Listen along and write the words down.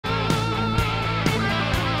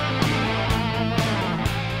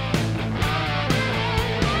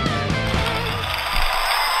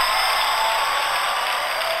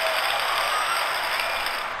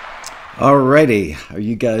Alrighty, are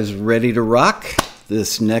you guys ready to rock?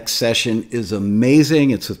 This next session is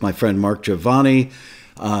amazing. It's with my friend Marc Jovani,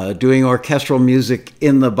 doing orchestral music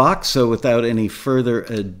in the box. So without any further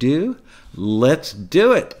ado, let's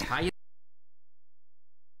do it.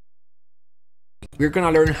 We're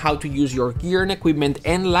gonna learn how to use your gear and equipment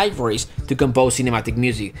and libraries to compose cinematic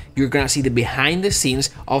music. You're gonna see the behind the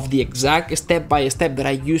scenes of the exact step-by-step that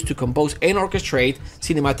I use to compose and orchestrate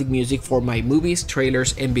cinematic music for my movies,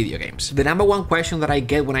 trailers, and video games. The number one question that I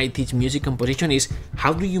get when I teach music composition is,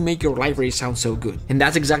 how do you make your library sound so good? And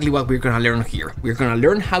that's exactly what we're gonna learn here. We're gonna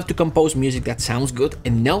learn how to compose music that sounds good,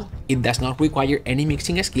 and no, it does not require any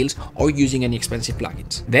mixing skills or using any expensive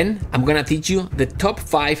plugins. Then I'm gonna teach you the top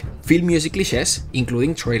 5 film music cliches,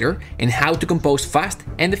 including trailer, and how to compose fast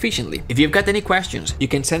and efficiently. If you've got any questions, you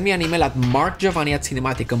can send me an email at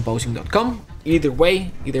marcjovani@cinematiccomposing.com. Either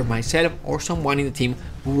way, either myself or someone in the team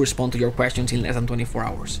will respond to your questions in less than 24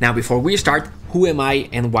 hours. Now, before we start, who am I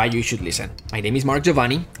and why you should listen? My name is Marc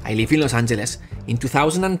Jovani. I live in Los Angeles. In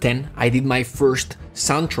 2010, I did my first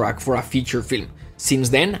soundtrack for a feature film. Since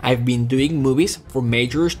then, I've been doing movies for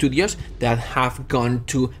major studios that have gone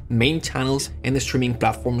to main channels and streaming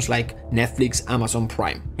platforms like Netflix, Amazon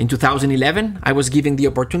Prime. In 2011, I was given the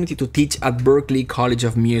opportunity to teach at Berklee College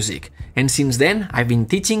of Music, and since then, I've been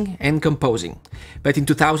teaching and composing. But in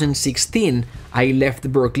 2016, I left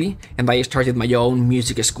Berklee and I started my own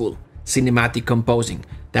music school, Cinematic Composing,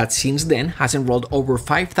 that since then has enrolled over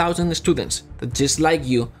 5,000 students that, just like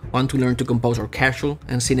you, want to learn to compose orchestral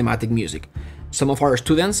and cinematic music. Some of our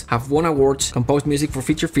students have won awards, composed music for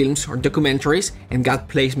feature films or documentaries, and got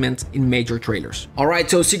placements in major trailers. Alright,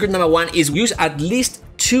 so secret number 1 is use at least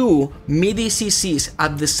 2 MIDI CCs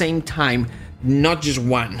at the same time, not just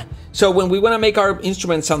one. So when we want to make our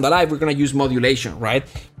instruments sound alive, we're going to use modulation, right?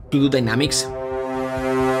 To do dynamics.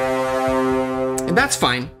 And that's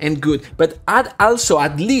fine and good, but add also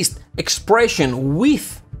at least expression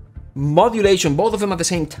with modulation, both of them at the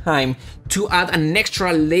same time, to add an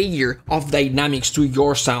extra layer of dynamics to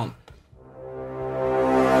your sound.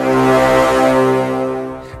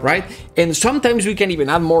 Right? And sometimes we can even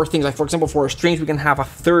add more things, like for example, for strings, we can have a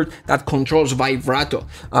third that controls vibrato,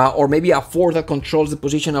 or maybe a fourth that controls the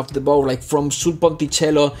position of the bow, like from sul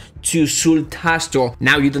ponticello to sul tasto.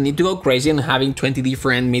 Now you don't need to go crazy and having 20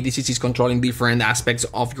 different MIDI CCs controlling different aspects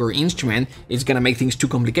of your instrument. It's gonna make things too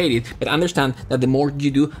complicated, but understand that the more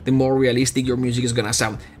you do, the more realistic your music is gonna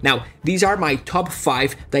sound. Now, these are my top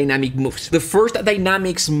 5 dynamic moves. The first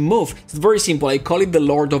dynamics move is very simple. I call it the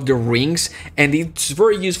Lord of the Rings, and it's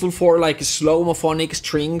very useful for like slow homophonic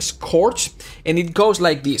strings chords, and it goes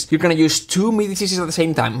like this. You're gonna use 2 MIDI CCs at the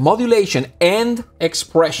same time, modulation and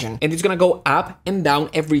expression, and it's gonna go up and down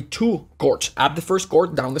every 2 chords. Up the first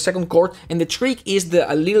chord, down the second chord, and the trick is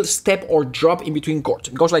a little step or drop in between chords.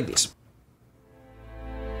 It goes like this.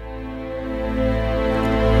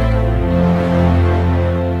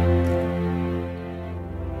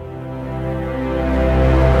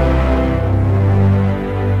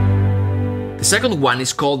 The second one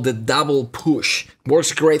is called the double push.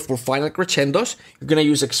 Works great for final crescendos. You're gonna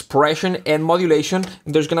use expression and modulation.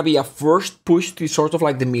 And there's gonna be a first push to sort of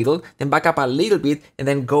like the middle, then back up a little bit, and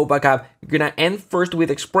then go back up. You're gonna end first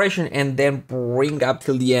with expression and then bring up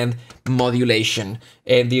till the end modulation.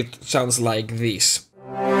 And it sounds like this.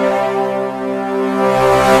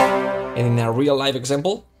 And in a real live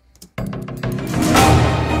example,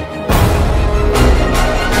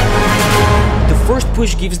 first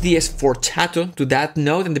push gives the sforzato to that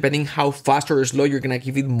note, and depending how fast or slow, you're gonna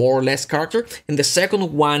give it more or less character. And the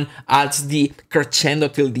second one adds the crescendo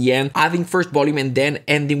till the end, adding first volume and then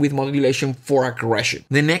ending with modulation for aggression.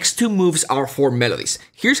 The next 2 moves are for melodies.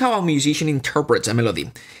 Here's how a musician interprets a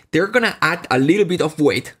melody. They're gonna add a little bit of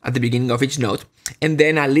weight at the beginning of each note, and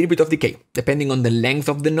then a little bit of decay. Depending on the length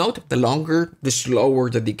of the note, the longer, the slower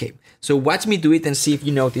the decay. So watch me do it and see if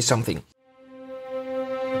you notice something.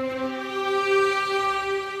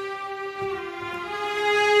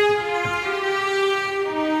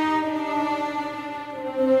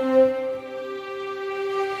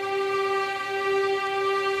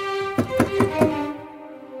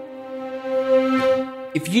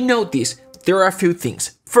 If you notice, there are a few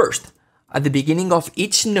things. First, at the beginning of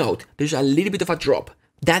each note, there's a little bit of a drop.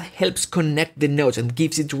 That helps connect the notes and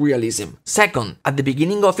gives it realism. Second, at the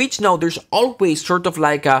beginning of each note, there's always sort of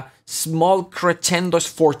like a small crescendo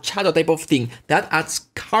sforzato type of thing that adds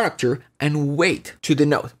character and weight to the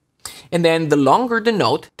note. And then the longer the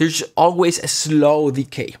note, there's always a slow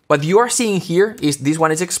decay. What you are seeing here is this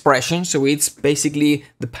one is expression, so it's basically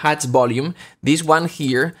the pad's volume. This one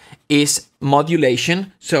here is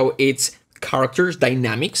modulation, so it's characters,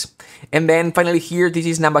 dynamics. And then finally here, this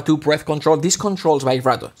is number 2, breath control. This controls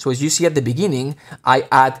vibrato. So as you see at the beginning, I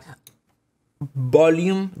add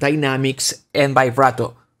volume, dynamics, and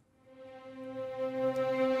vibrato.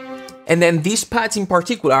 And then these pads in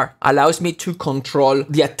particular allows me to control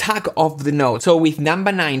the attack of the note. So with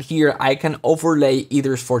number 9 here, I can overlay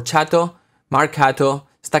either sforzato, marcato,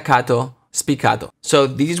 staccato, spiccato. So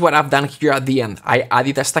this is what I've done here at the end. I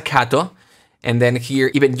added a staccato, and then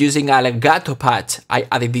here, even using a legato pad, I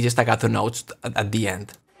added these staccato notes at the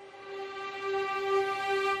end.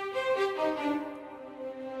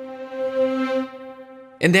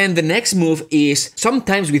 And then the next move is,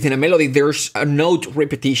 sometimes within a melody, there's a note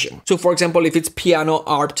repetition. So for example, if it's piano,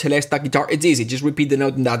 harp, celeste, guitar, it's easy, just repeat the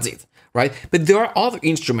note and that's it, right? But there are other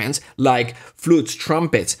instruments like flutes,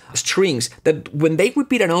 trumpets, strings, that when they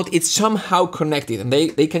repeat a note, it's somehow connected, and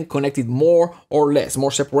they can connect it more or less,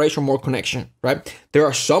 more separation, more connection, right? There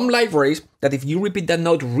are some libraries that if you repeat that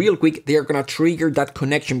note real quick, they are gonna trigger that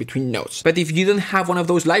connection between notes. But if you don't have one of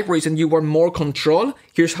those libraries and you want more control,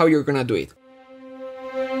 here's how you're gonna do it.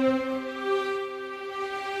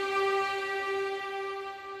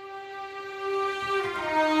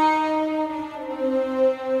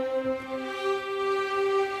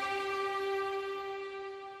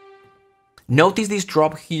 Notice this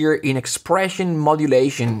drop here in expression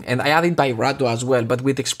modulation, and I added vibrato as well, but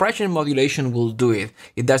with expression modulation we'll do it.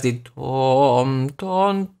 It does the tom,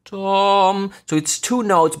 tom, tom. So it's 2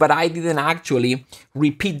 notes, but I didn't actually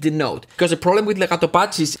repeat the note. Because the problem with legato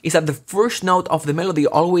patches is that the first note of the melody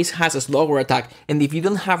always has a slower attack, and if you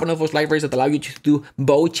don't have one of those libraries that allow you to do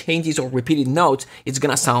bow changes or repeated notes, it's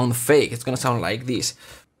gonna sound fake. It's gonna sound like this.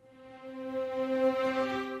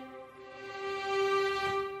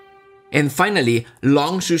 And finally,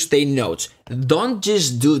 long sustained notes. Don't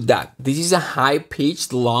just do that. This is a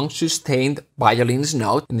high-pitched, long sustained violin's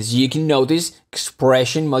note. And as you can notice,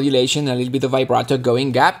 expression, modulation, a little bit of vibrato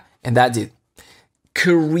going up, and that's it.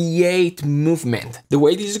 Create movement. The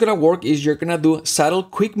way this is gonna work is you're gonna do subtle,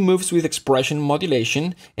 quick moves with expression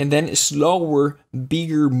modulation, and then slower,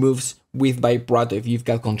 bigger moves with vibrato if you've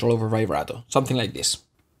got control over vibrato. Something like this.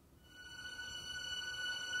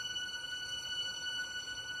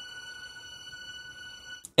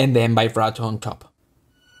 And then vibrato on top.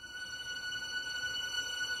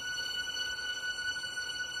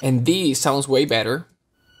 And this sounds way better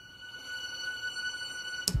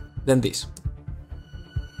than this.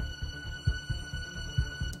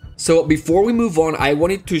 So before we move on, I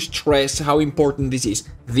wanted to stress how important this is.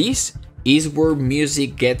 This is where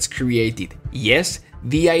music gets created. Yes,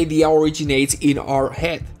 the idea originates in our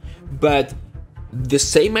head, but the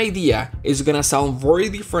same idea is gonna sound very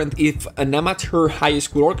different if an amateur high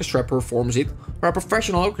school orchestra performs it or a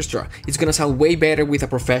professional orchestra. It's gonna sound way better with a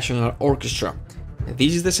professional orchestra. And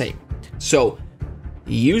this is the same. So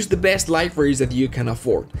use the best libraries that you can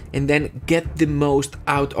afford and then get the most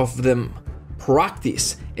out of them.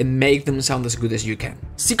 Practice and make them sound as good as you can.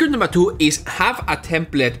 Secret number 2 is have a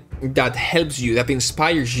template that helps you, that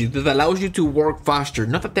inspires you, that allows you to work faster,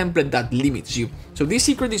 not a template that limits you. So this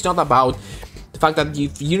secret is not about the fact that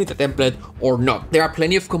if you need a template or not. There are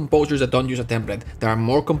plenty of composers that don't use a template. There are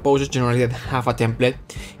more composers generally that have a template.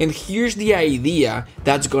 And here's the idea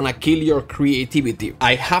that's gonna kill your creativity.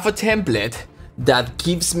 I have a template that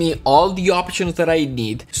gives me all the options that I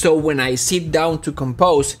need, so when I sit down to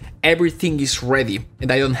compose, everything is ready and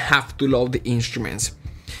I don't have to load the instruments.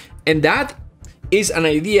 And that is an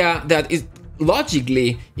idea that is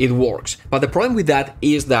logically it works, but the problem with that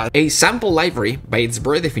is that a sample library, by its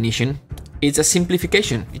very definition, it's a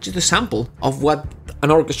simplification. It's just a sample of what an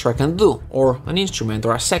orchestra can do, or an instrument,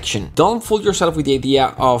 or a section. Don't fool yourself with the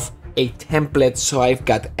idea of a template so I've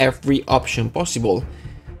got every option possible.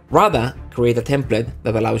 Rather, create a template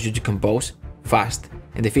that allows you to compose fast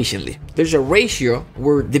and efficiently. There's a ratio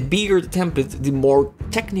where the bigger the template, the more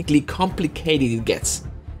technically complicated it gets.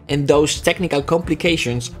 And those technical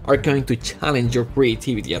complications are going to challenge your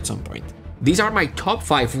creativity at some point. These are my top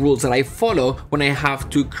 5 rules that I follow when I have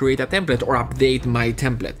to create a template or update my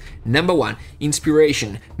template. Number 1,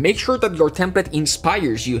 inspiration. Make sure that your template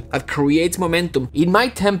inspires you, that creates momentum. In my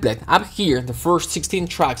template, up here, the first 16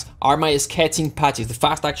 tracks are my sketching patches, the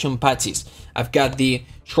fast action patches. I've got the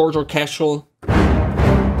short orchestral,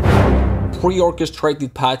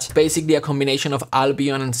 pre-orchestrated patch, basically a combination of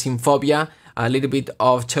Albion and Symphobia, a little bit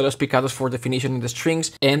of cello spiccatos for definition in the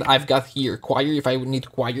strings, and I've got here choir if I would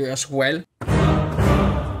need choir as well.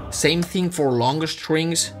 Same thing for longer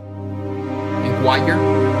strings and choir.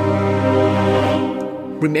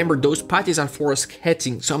 Remember, those patches are for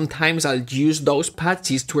sketching. Sometimes I'll use those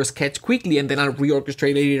patches to sketch quickly and then I'll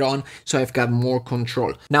reorchestrate later on, so I've got more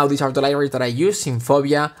control. Now, these are the libraries that I use: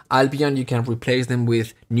 Symphobia, Albion. You can replace them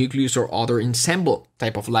with Nucleus or other ensemble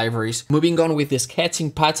type of libraries. Moving on with the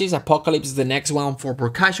sketching patches, Apocalypse is the next one for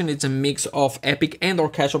percussion. It's a mix of epic and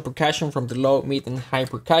orchestral percussion from the low, mid, and high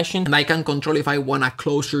percussion. And I can control if I want a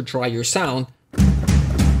closer, drier sound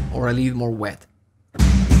or a little more wet.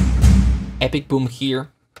 Epic boom here,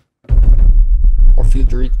 or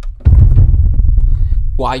filter it.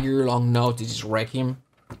 Choir, long note, this is Requiem.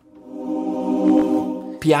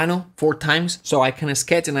 Piano 4 times, so I can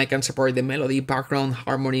sketch and I can separate the melody, background,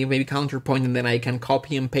 harmony, maybe counterpoint, and then I can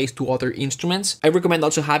copy and paste to other instruments. I recommend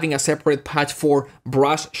also having a separate patch for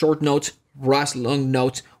brass short notes, brass long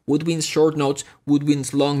notes, woodwinds short notes,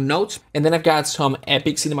 woodwinds long notes, and then I've got some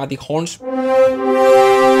epic cinematic horns.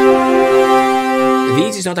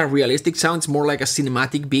 This is not a realistic sound, it's more like a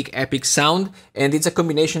cinematic, big, epic sound, and it's a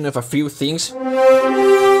combination of a few things.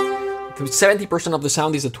 70% of the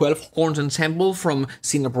sound is the 12 horns ensemble from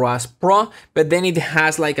Cinebrass Pro, but then it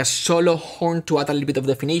has like a solo horn to add a little bit of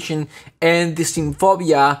definition, and the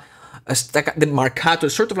Symphobia, the marcato,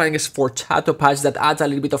 sort of like a sforzato patch that adds a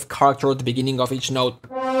little bit of character at the beginning of each note.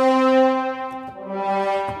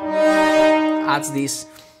 Adds this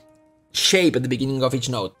shape at the beginning of each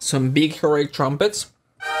note. Some big heroic trumpets.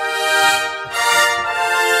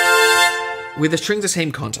 With the strings, the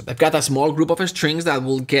same concept. I've got a small group of strings that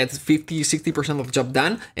will get 50-60% of the job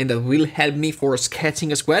done, and that will help me for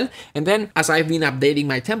sketching as well. And then as I've been updating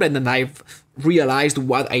my template and I've realized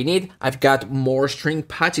what I need, I've got more string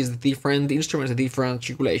patches, the different instruments, the different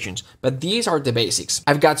articulations. But these are the basics.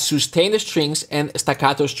 I've got sustained strings and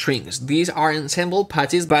staccato strings. These are ensemble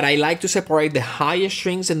patches, but I like to separate the highest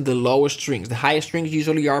strings and the lowest strings. The highest strings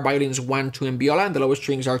usually are violins 1, 2, and viola, and the lowest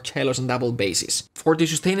strings are cellos and double basses. For the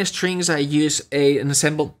sustained strings, I use an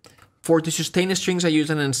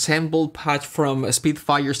ensemble patch from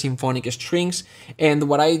Spitfire Symphonic strings, and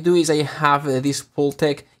what I do is I have this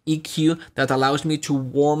full-tech EQ that allows me to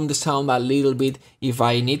warm the sound a little bit if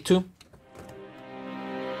I need to.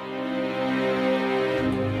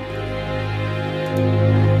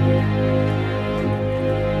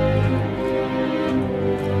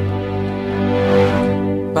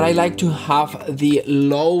 But I like to have the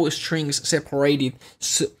low strings separated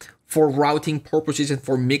for routing purposes and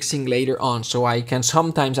for mixing later on, so I can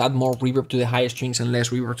sometimes add more reverb to the high strings and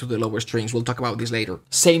less reverb to the lower strings. We'll talk about this later.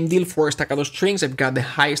 Same deal for staccato strings. I've got the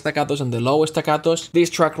high staccatos and the low staccatos. This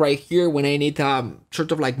track right here, when I need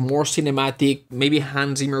sort of like more cinematic, maybe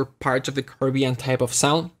Hans Zimmer Pirates of the Caribbean type of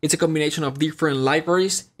sound, it's a combination of different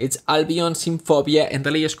libraries. It's Albion, Symphobia, and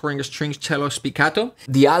the latest scoring strings, cello, spiccato.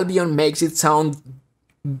 The Albion makes it sound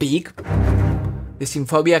big. The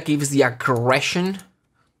Symphobia gives the aggression.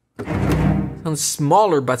 Sounds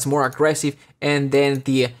smaller, but it's more aggressive. And then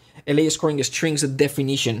the LA scoring strings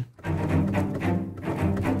definition,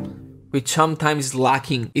 which sometimes is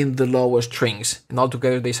lacking in the lower strings. And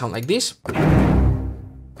altogether they sound like this.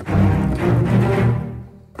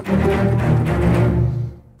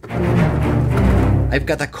 I've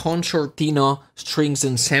got a concertino strings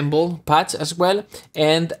ensemble patch as well,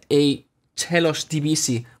 and a cellos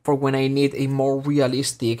divisi for when I need a more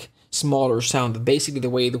realistic, smaller sound. Basically the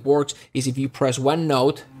way it works is if you press one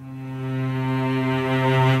note,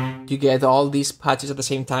 you get all these patches at the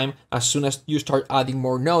same time. As soon as you start adding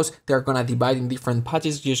more notes, they're gonna divide in different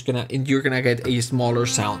patches, and you're gonna get a smaller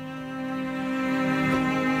sound.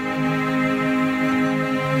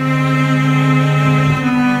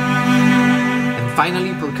 And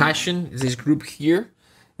finally, percussion is this group here.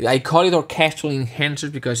 I call it orchestral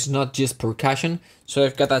enhancers because it's not just percussion. So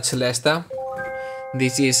I've got a Celesta.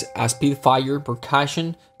 This is a Spitfire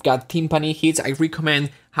percussion. Got timpani hits. I recommend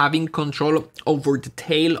having control over the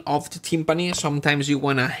tail of the timpani. Sometimes you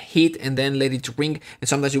want to hit and then let it ring, and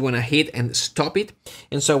sometimes you want to hit and stop it.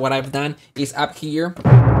 And so what I've done is up here,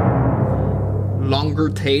 longer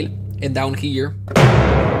tail, and down here,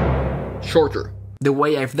 shorter. The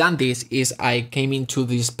way I've done this is I came into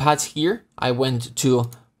this patch here. I went to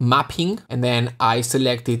mapping, and then I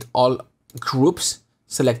selected all groups,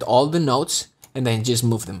 select all the notes, and then just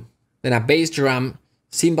move them. Then a bass drum,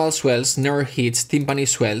 cymbal swells, snare hits, timpani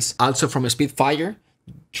swells, also from a Spitfire,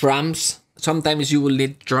 drums. Sometimes you will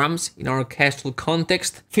need drums in an orchestral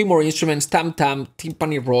context. Few more instruments, tam-tam,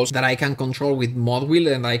 timpani rolls that I can control with mod wheel,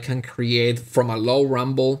 and I can create from a low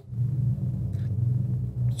rumble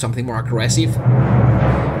something more aggressive.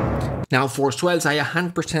 Now for swells, I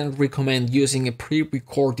 100% recommend using a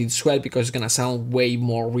pre-recorded swell because it's gonna sound way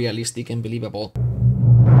more realistic and believable.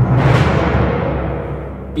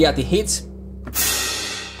 Piatti hits.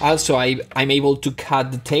 Also, I'm able to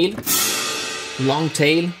cut the tail, long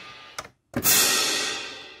tail,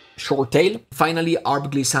 short tail. Finally,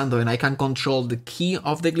 arp glissando, and I can control the key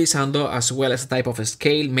of the glissando as well as the type of a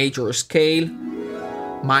scale, major scale,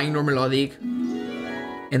 minor melodic,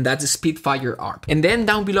 and that's a Spitfire arp. And then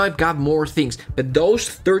down below I've got more things, but those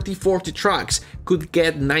 30-40 tracks could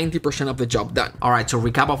get 90% of the job done. Alright, so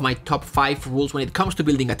recap of my top 5 rules when it comes to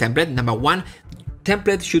building a template. Number 1,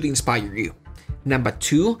 template should inspire you. Number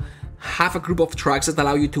 2, have a group of tracks that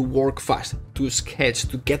allow you to work fast, to sketch,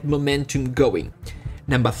 to get momentum going.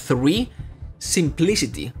 Number 3,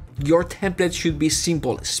 simplicity. Your template should be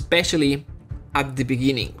simple, especially at the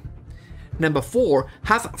beginning. Number 4,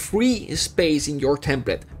 have free space in your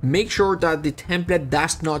template. Make sure that the template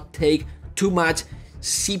does not take too much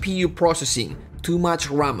CPU processing, too much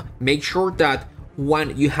RAM. Make sure that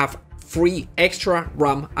 1, you have free extra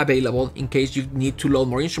RAM available in case you need to load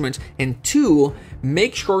more instruments, and 2,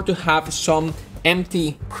 make sure to have some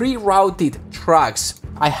empty pre-routed tracks.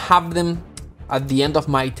 I have them at the end of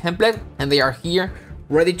my template and they are here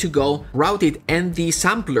ready to go, routed, and the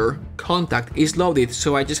sampler contact is loaded,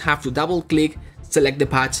 so I just have to double click, select the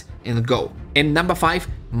patch and go. And number 5,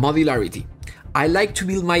 modularity. I like to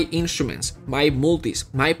build my instruments, my multis,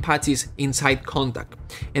 my patches inside Contact,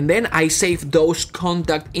 and then I save those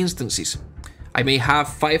Contact instances. I may have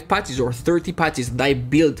 5 patches or 30 patches that I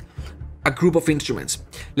build a group of instruments.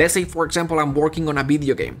 Let's say, for example, I'm working on a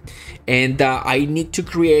video game and I need to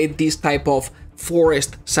create this type of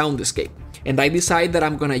forest soundscape. And I decide that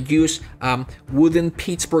I'm gonna use wooden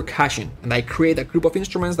pitch percussion, and I create a group of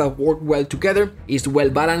instruments that work well together, is well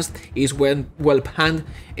balanced, is well panned,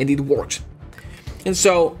 and it works. And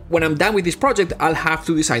so when I'm done with this project, I'll have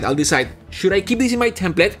to decide. I'll decide, should I keep this in my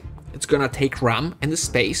template? It's gonna take RAM and the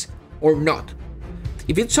space, or not.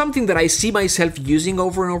 If it's something that I see myself using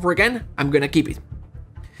over and over again, I'm gonna keep it.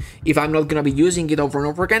 If I'm not gonna be using it over and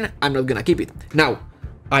over again, I'm not gonna keep it. Now,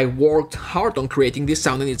 I worked hard on creating this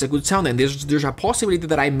sound and it's a good sound, and there's a possibility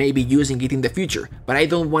that I may be using it in the future, but I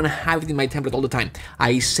don't want to have it in my template all the time.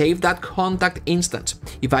 I save that Contact instance.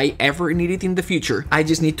 If I ever need it in the future, I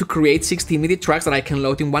just need to create 16 MIDI tracks that I can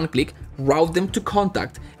load in one click, route them to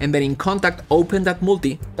Contact, and then in Contact open that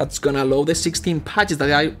multi that's gonna load the 16 patches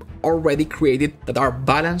that I already created that are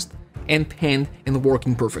balanced and panned and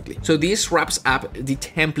working perfectly. So this wraps up the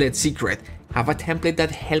template secret. Have a template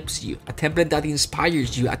that helps you, a template that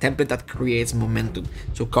inspires you, a template that creates momentum.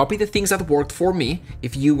 So copy the things that worked for me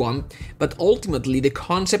if you want, but ultimately the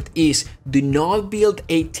concept is, do not build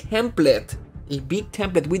a template, a big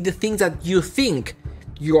template with the things that you think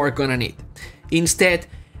you are gonna need. Instead,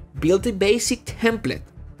 build a basic template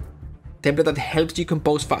that helps you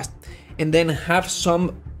compose fast, and then have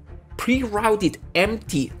some pre-routed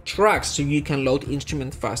empty tracks so you can load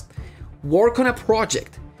instrument fast. Work on a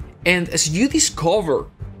project. And as you discover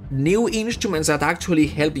new instruments that actually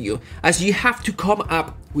help you, as you have to come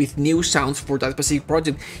up with new sounds for that specific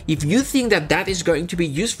project, if you think that that is going to be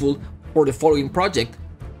useful for the following project,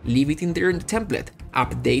 leave it in there in the template.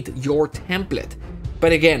 Update your template.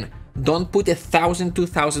 But again, don't put 1,000,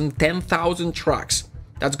 2,000, 10,000 tracks.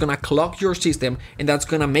 That's gonna clog your system and that's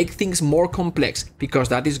gonna make things more complex, because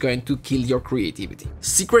that is going to kill your creativity.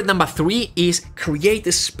 Secret number 3 is create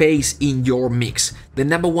a space in your mix. The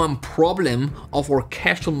number 1 problem of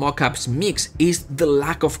orchestral mockups mix is the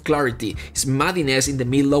lack of clarity. It's muddiness in the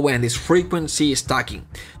mid-low end, it's frequency stacking.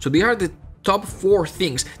 So these are the top 4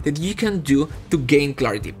 things that you can do to gain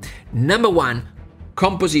clarity. Number 1,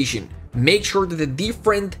 composition. Make sure that the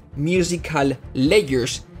different musical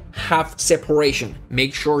layers have separation.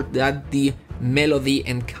 Make sure that the melody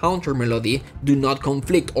and counter melody do not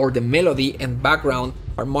conflict, or the melody and background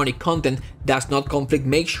harmonic content does not conflict.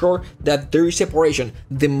 Make sure that there is separation.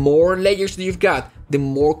 The more layers that you've got, the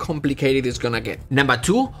more complicated it's gonna get. Number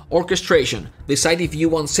 2, orchestration. Decide if you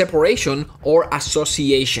want separation or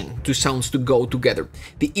association to sounds to go together.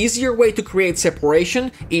 The easier way to create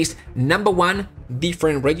separation is number 1,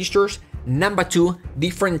 different registers, number 2,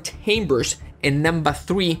 different timbres, and number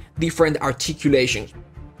 3, different articulations.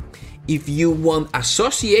 If you want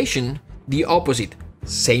association, the opposite.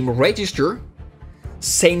 Same register,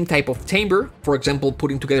 same type of timbre. For example,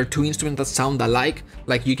 putting together 2 instruments that sound alike,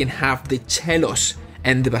 like you can have the cellos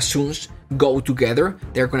and the bassoons go together.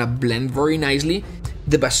 They're gonna blend very nicely.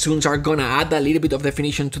 The bassoons are gonna add a little bit of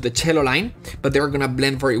definition to the cello line, but they're gonna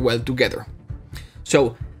blend very well together.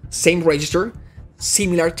 So, same register,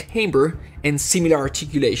 similar timbre, and similar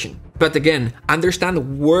articulation. But again,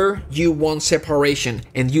 understand where you want separation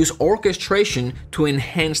and use orchestration to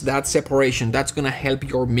enhance that separation. That's gonna help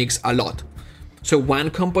your mix a lot. So 1,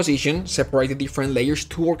 composition, separate the different layers.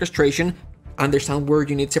 2, orchestration, understand where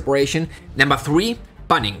you need separation. Number 3,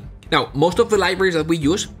 panning. Now, most of the libraries that we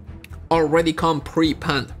use already come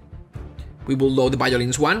pre-panned. We will load the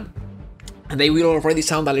violins one, and they will already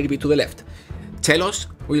sound a little bit to the left. Cellos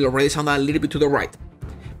will already sound a little bit to the right.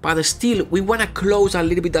 But still, we want to close a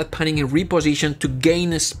little bit that panning and reposition to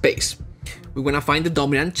gain space. We want to find the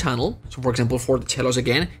dominant channel. So for example, for the cellos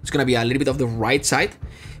again, it's going to be a little bit of the right side.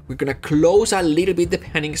 We're going to close a little bit the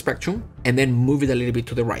panning spectrum and then move it a little bit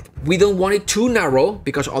to the right. We don't want it too narrow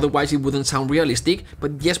because otherwise it wouldn't sound realistic,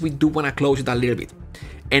 but yes, we do want to close it a little bit.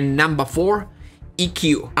 And number 4,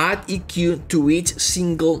 EQ. Add EQ to each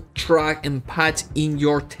single track and patch in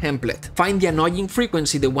your template. Find the annoying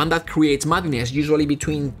frequency, the one that creates madness, usually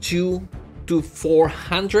between 2 to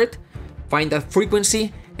 400. Find that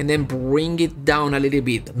frequency and then bring it down a little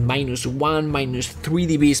bit, -1, -3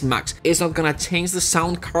 dBs max. It's not gonna change the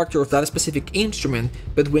sound character of that specific instrument,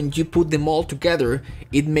 but when you put them all together,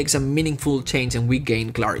 it makes a meaningful change and we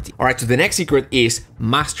gain clarity. Alright, so the next secret is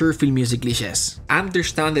master film music clichés.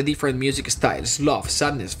 Understand the different music styles, love,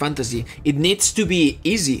 sadness, fantasy. It needs to be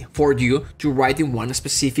easy for you to write in one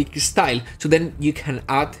specific style, so then you can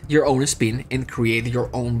add your own spin and create your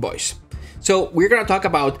own voice. So we're gonna talk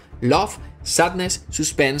about love, sadness,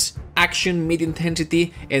 suspense, action,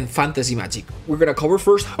 mid-intensity, and fantasy magic. We're gonna cover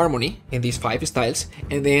first harmony in these 5 styles,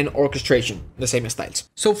 and then orchestration, the same styles.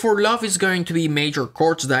 So for love, it's going to be major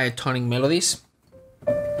chords, diatonic melodies.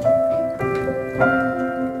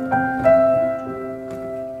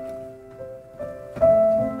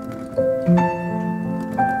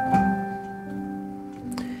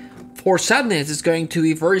 For sadness, it's going to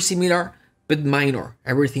be very similar, but minor,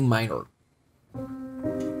 everything minor.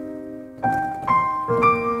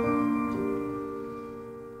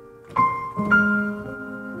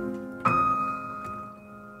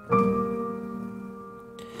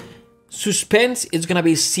 Suspense is gonna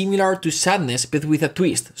be similar to sadness, but with a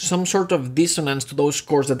twist, some sort of dissonance to those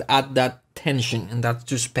chords that add that tension and that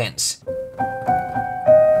suspense.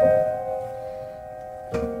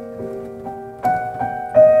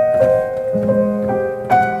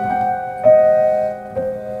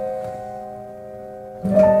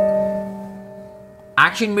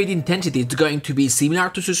 Action mid-intensity is going to be similar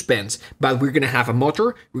to suspense, but we're gonna have a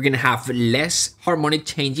motor, we're gonna have less harmonic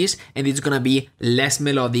changes, and it's gonna be less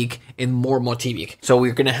melodic and more motivic. So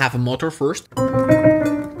we're gonna have a motor first.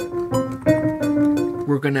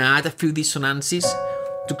 We're gonna add a few dissonances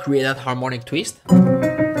to create that harmonic twist.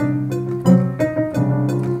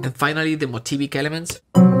 And finally, the motivic elements.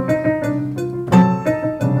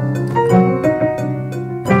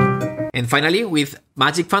 And finally, with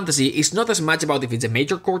Magic Fantasy, it's not as much about if it's a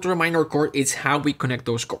major chord or a minor chord, it's how we connect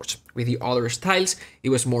those chords. With the other styles, it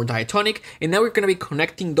was more diatonic, and now we're going to be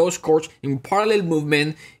connecting those chords in parallel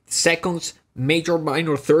movement, seconds, major,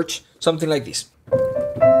 minor, thirds, something like this.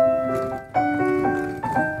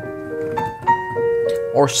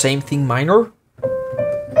 Or same thing minor.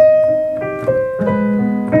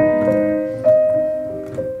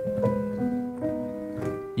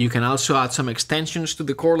 You can also add some extensions to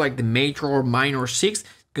the chord, like the major or minor 6th,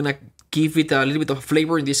 gonna give it a little bit of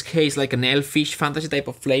flavor, in this case like an elfish fantasy type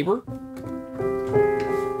of flavor.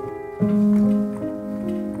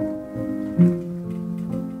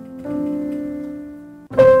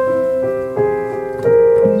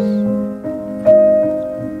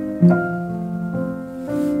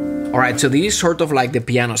 Alright, so this is sort of like the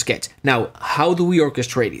piano sketch. Now, how do we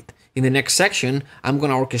orchestrate it? In the next section, I'm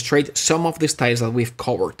gonna orchestrate some of the styles that we've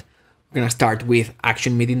covered. We're gonna start with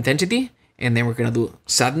action mid-intensity, and then we're gonna do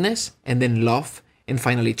sadness, and then love, and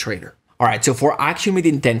finally trailer. Alright, so for action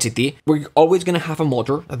mid-intensity, we're always gonna have a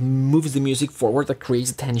motor that moves the music forward, that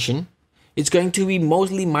creates tension. It's going to be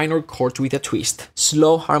mostly minor chords with a twist,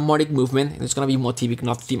 slow harmonic movement, and it's gonna be motivic,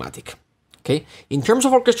 not thematic. Okay, in terms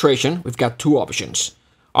of orchestration, we've got 2 options.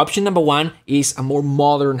 Option number 1 is a more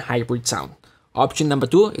modern hybrid sound. Option number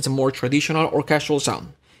 2 is a more traditional orchestral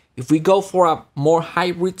sound. If we go for a more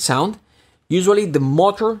hybrid sound, usually the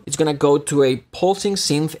motor is gonna go to a pulsing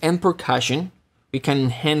synth and percussion. We can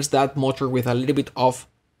enhance that motor with a little bit of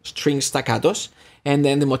string staccatos, and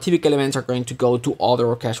then the motivic elements are going to go to other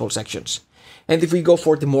orchestral sections. And if we go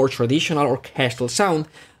for the more traditional orchestral sound,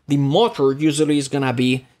 the motor usually is gonna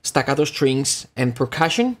be staccato strings and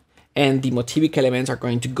percussion, and the motivic elements are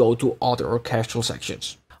going to go to other orchestral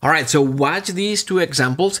sections. Alright, so watch these 2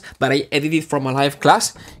 examples that I edited from a live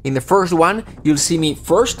class. In the first one, you'll see me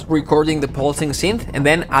first recording the pulsing synth and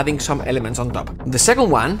then adding some elements on top. The second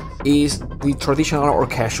one is the traditional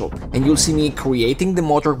orchestral, and you'll see me creating the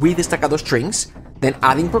motor with the staccato strings, then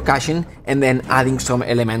adding percussion, and then adding some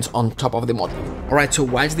elements on top of the motor. Alright, so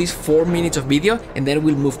watch these 4 minutes of video, and then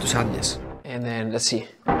we'll move to sadness. And then let's see.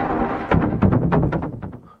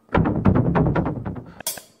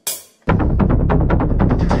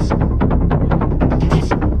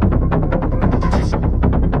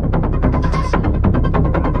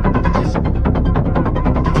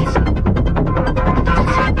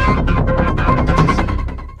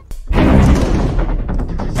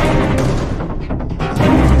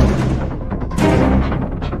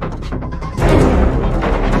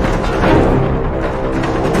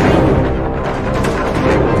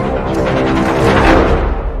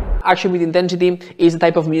 Action with intensity is the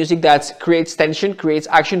type of music that creates tension, creates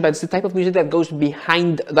action, but it's the type of music that goes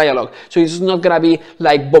behind dialogue. So it's not gonna be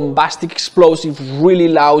like bombastic, explosive, really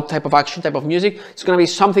loud type of action, type of music. It's gonna be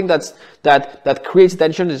something that creates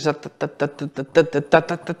tension. It's something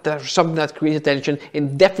that creates tension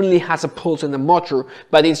and definitely has a pulse in the motor,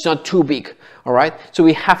 but it's not too big. All right, so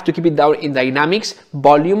we have to keep it down in dynamics,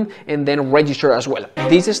 volume, and then register as well.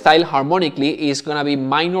 This style harmonically is gonna be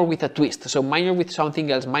minor with a twist. So minor with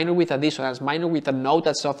something else, minor with a dissonance, minor with a note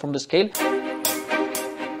that's off from the scale.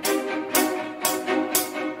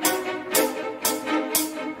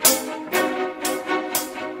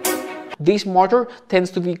 This motor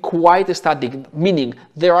tends to be quite static, meaning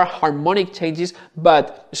there are harmonic changes,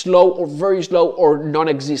 but slow or very slow or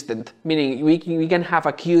non-existent. Meaning we can have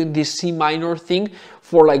a cue in this C minor thing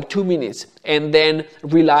for like 2 minutes and then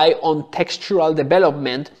rely on textural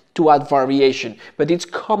development to add variation. But it's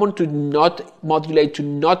common to not modulate, to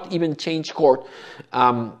not even change chord.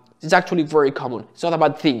 It's actually very common. It's not a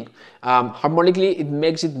bad thing. Harmonically, it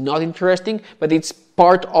makes it not interesting, but it's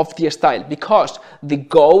part of the style, because the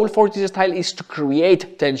goal for this style is to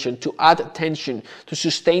create tension, to add tension, to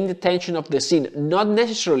sustain the tension of the scene, not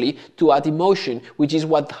necessarily to add emotion, which is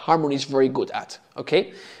what harmony is very good at.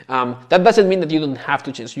 Okay, that doesn't mean that you don't have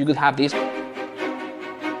to change. You could have this,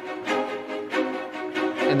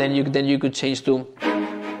 and then you could change to.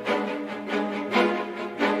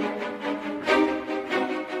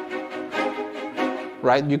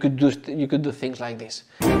 Right, you could do things like this.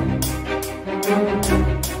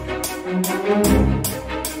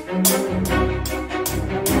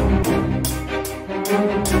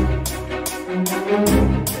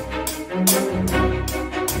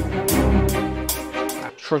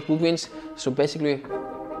 Short movements. So basically, all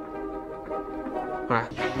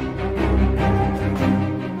right.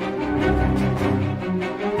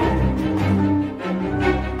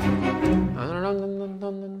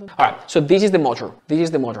 Alright, so this is the motor. This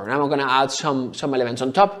is the motor. Now I'm gonna add some elements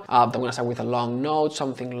on top. I'm gonna start with a long note,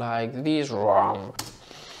 something like this.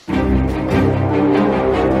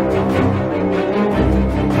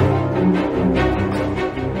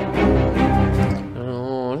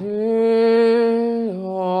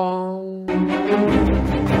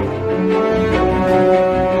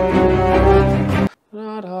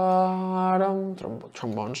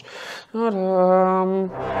 Trombones.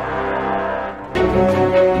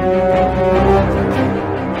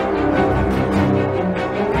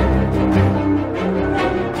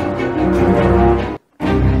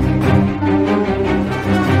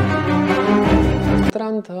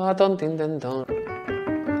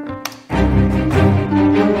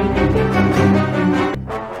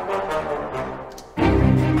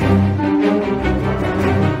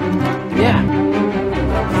 Yeah.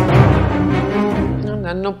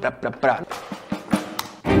 No, pra, pra, pra.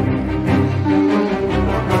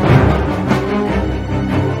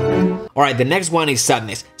 Alright, the next one is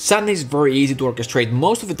sadness. Sadness is very easy to orchestrate.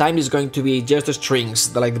 Most of the time it's going to be just the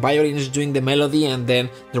strings, like the violin is doing the melody and then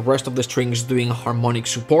the rest of the strings doing harmonic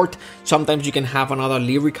support. Sometimes you can have another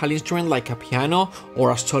lyrical instrument like a piano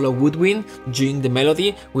or a solo woodwind doing the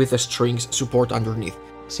melody with the strings support underneath.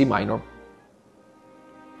 C minor.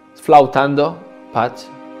 Flautando, patch.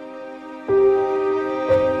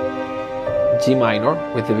 G minor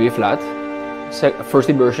with the B flat. First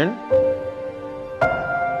inversion.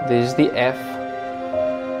 This is the F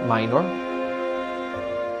minor.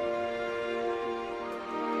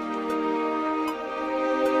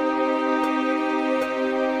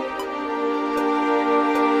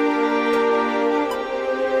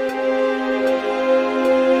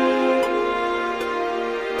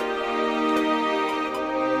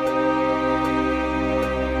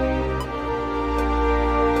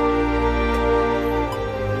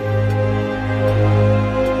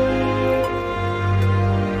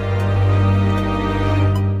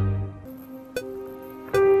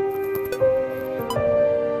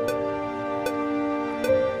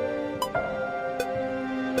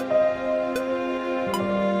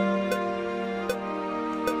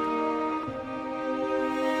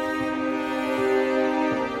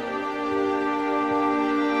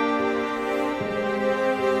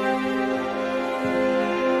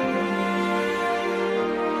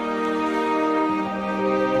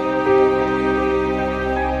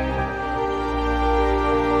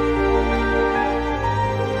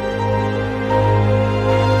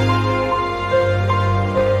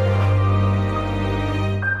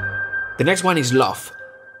 The next one is love.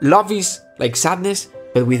 Love is like sadness,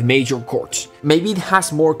 but with major chords. Maybe it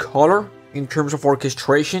has more color in terms of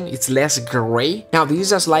orchestration, it's less gray. Now this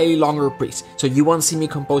is a slightly longer piece, so you won't see me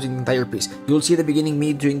composing the entire piece. You'll see at the beginning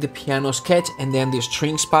me doing the piano sketch and then the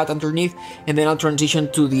strings part underneath, and then I'll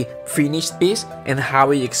transition to the finished piece and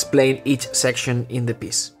how I explain each section in the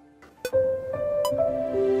piece.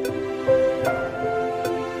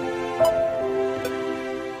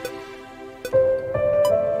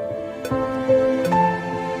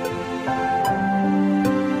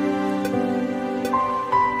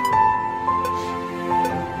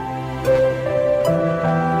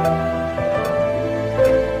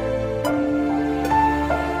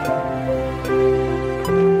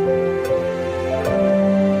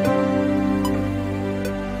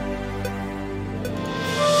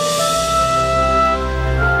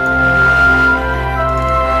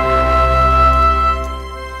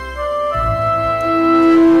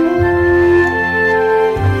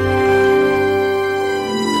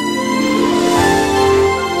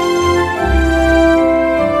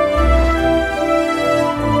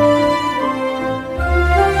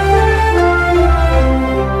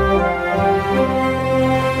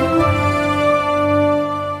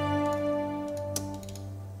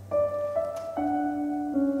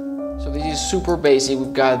 Super basic.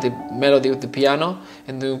 We've got the melody with the piano,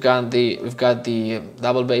 and then we've got the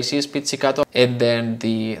double basses, pizzicato, and then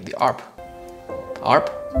the arp. All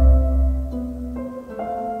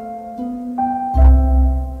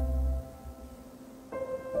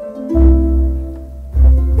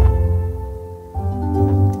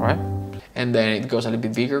right, and then it goes a little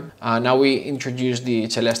bit bigger. Now we introduce the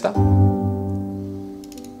celesta.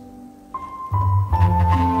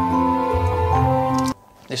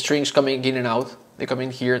 The strings coming in and out, they come in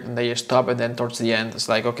here and they stop, and then towards the end it's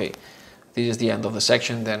like, okay, this is the end of the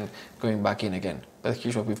section, then going back in again. But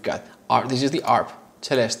here's what we've got. This is the arp,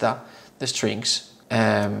 celesta, the strings,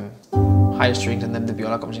 higher strings, and then the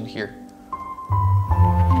viola comes in here.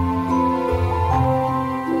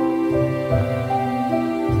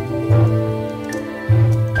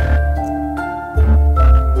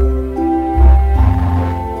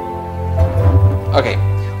 Okay.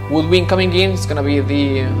 Woodwind coming in, it's gonna be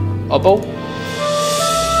the oboe.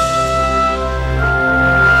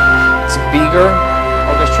 It's a bigger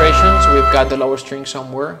orchestration, so we've got the lower string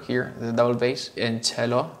somewhere here, the double bass, and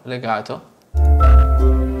cello, legato.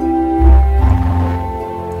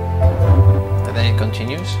 And then it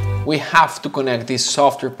continues. We have to connect this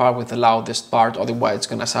softer part with the loudest part, otherwise it's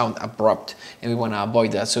gonna sound abrupt, and we wanna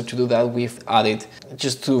avoid that. So to do that, we've added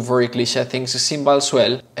just two very cliché things, a cymbal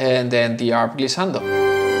swell, and then the arp glissando.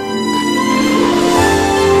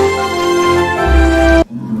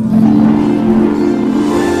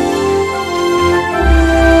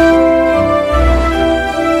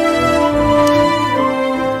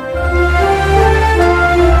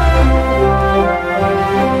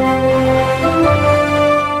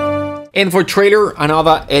 And for trailer,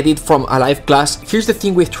 another edit from a live class. Here's the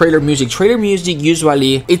thing with trailer music. Trailer music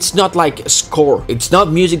usually, it's not like a score. It's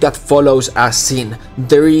not music that follows a scene.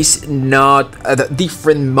 There is not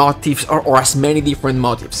different motifs or as many different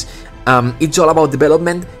motifs. It's all about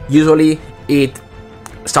development. Usually it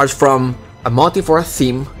starts from a motif or a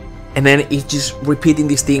theme, and then it's just repeating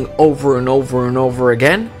this thing over and over and over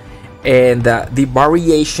again. And the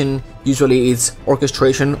variation usually is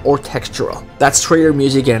orchestration or textural. That's trailer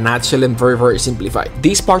music in a nutshell and very, very simplified.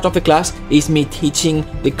 This part of the class is me teaching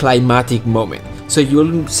the climatic moment. So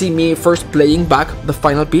you'll see me first playing back the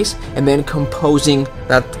final piece and then composing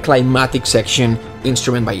that climatic section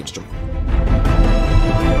instrument by instrument.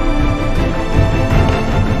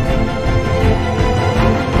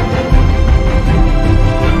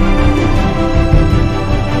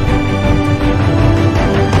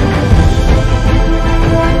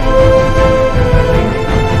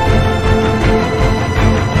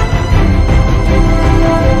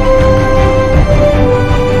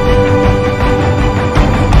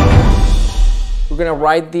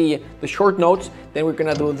 Write the short notes, then we're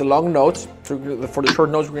gonna do the long notes. So for the short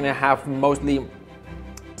notes, we're gonna have mostly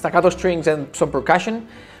staccato strings and some percussion.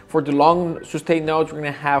 For the long sustained notes, we're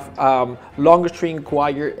gonna have long string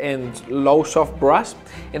choir and low soft brass,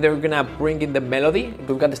 and then we're gonna bring in the melody.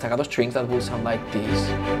 We've got the staccato strings that will sound like this.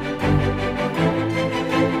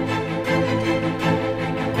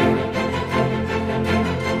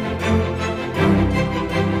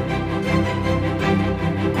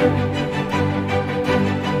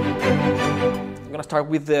 Start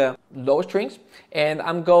with the low strings, and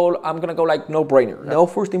I'm gonna go like no brainer. No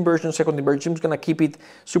first inversion, second inversion. I'm just gonna keep it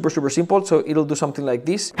super simple. So it'll do something like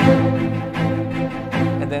this,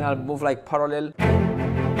 and then I'll move like parallel.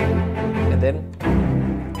 and then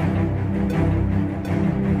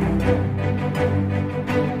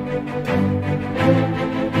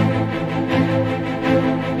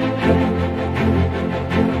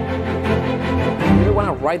you want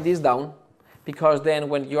to write this down, because then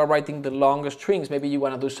when you are writing the longer strings, maybe you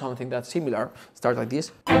want to do something that's similar. Start like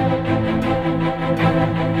this.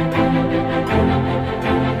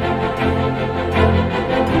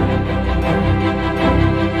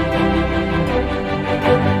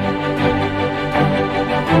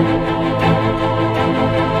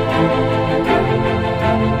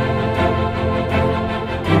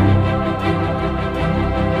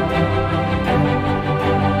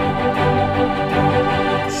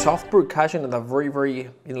 Soft percussion and a very,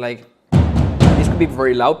 like, this could be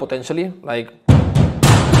very loud potentially, like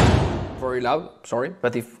very loud, sorry,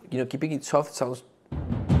 but if, keeping it soft sounds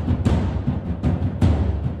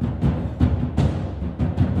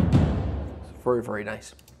very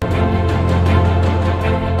nice.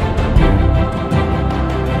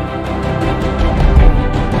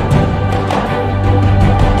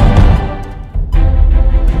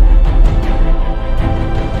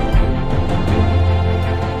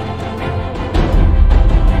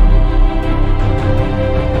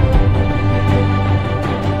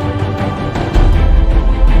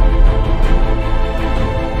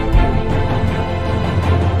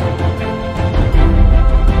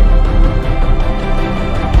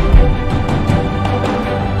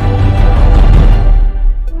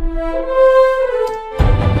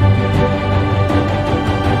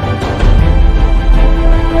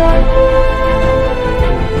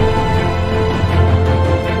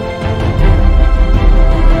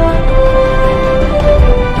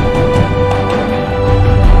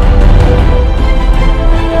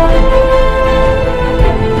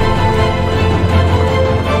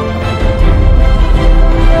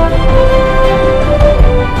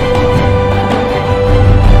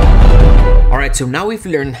 So now we've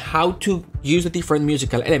learned how to use the different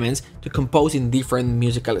musical elements to compose in different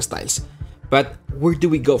musical styles. But where do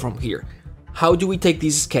we go from here? How do we take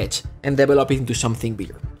this sketch and develop it into something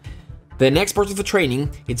bigger? The next part of the training,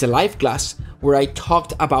 it's a live class where I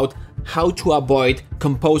talked about how to avoid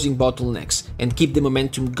composing bottlenecks and keep the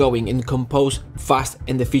momentum going and compose fast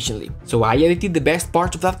and efficiently. So I edited the best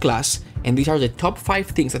parts of that class, and these are the top 5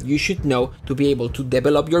 things that you should know to be able to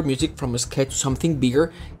develop your music from a sketch to something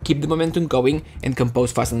bigger, keep the momentum going, and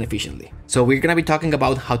compose fast and efficiently. So we're gonna be talking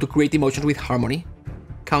about how to create emotions with harmony,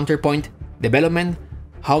 counterpoint, development,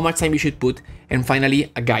 how much time you should put, and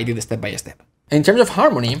finally a guided step by step. In terms of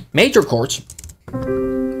harmony, major chords.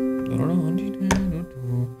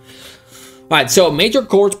 Right, so major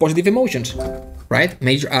chords, positive emotions, right?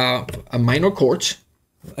 Minor chords,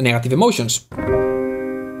 negative emotions.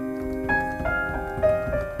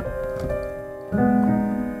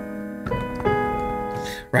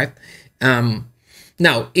 Right?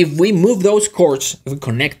 Now, if we move those chords, if we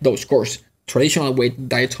connect those chords, traditional way,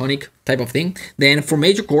 diatonic type of thing, then for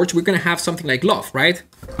major chords, we're gonna have something like love, right?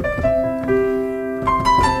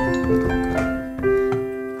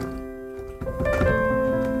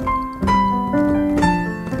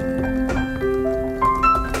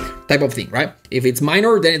 Type of thing, right? If it's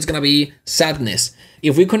minor, then it's gonna be sadness.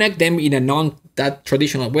 If we connect them in a that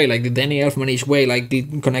traditional way, like the Danny Elfmanish way, like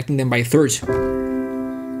connecting them by thirds.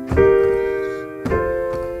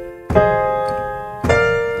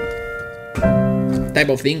 Type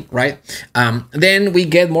of thing, right? Then we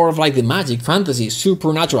get more of like the magic, fantasy,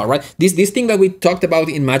 supernatural, right? This thing that we talked about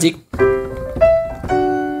in magic.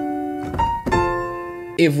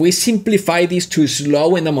 If we simplify this to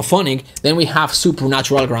slow and homophonic, then we have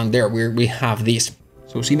supernatural ground there, where we have this.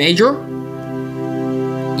 So C major,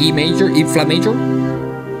 E major, E flat major.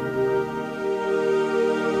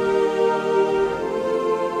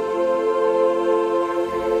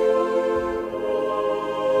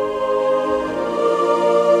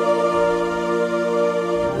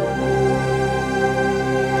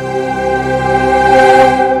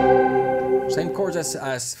 Same chords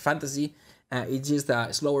as fantasy. It's just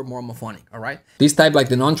slower, more homophonic, all right? This type, like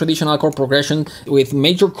the non-traditional chord progression, with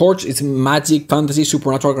major chords, it's magic, fantasy,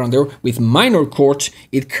 supernatural grandeur. With minor chords,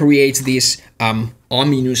 it creates this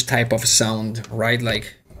ominous type of sound, right?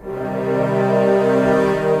 Like...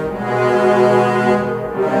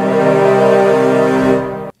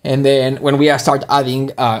 And then when we start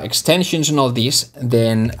adding extensions and all this,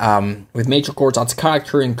 then with major chords adds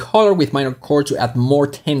character and color. With minor chords, we add more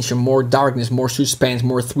tension, more darkness, more suspense,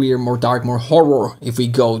 more thriller, more dark, more horror. If we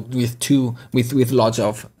go with lots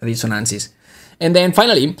of dissonances. And then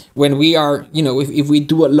finally, when we are, if we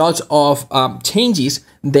do a lot of changes,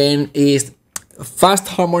 then is fast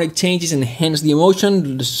harmonic changes enhance the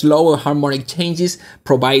emotion, the slower harmonic changes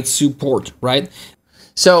provide support, right?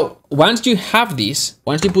 So once you have this,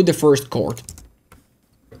 once you put the first chord,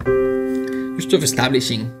 you're sort of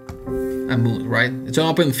establishing a mood, right? It's an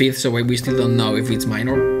open fifth, so we still don't know if it's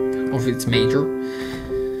minor or if it's major.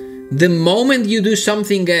 The moment you do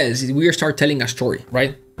something else, we start telling a story,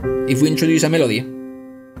 right? If we introduce a melody,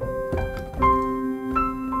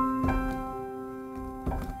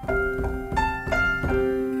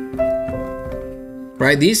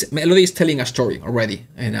 right? This melody is telling a story already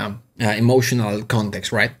in emotional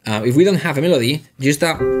context, right? If we don't have a melody, just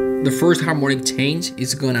the first harmonic change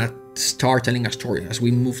is gonna start telling a story as we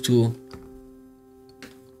move to,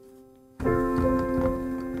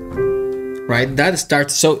 right? That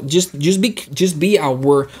starts. So just be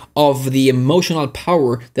aware of the emotional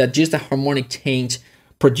power that just a harmonic change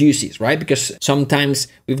produces, right? Because sometimes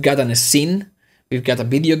we've got a scene, we've got a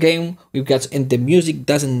video game, and the music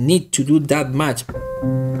doesn't need to do that much.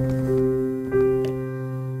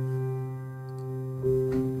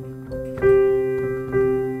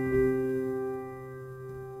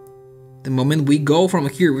 The moment we go from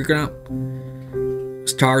here, we're gonna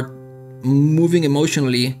start moving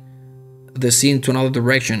emotionally the scene to another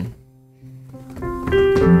direction.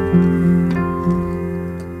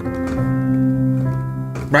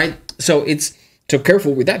 Right? So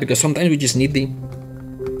careful with that, because sometimes we just need the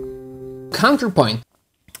counterpoint.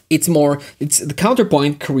 The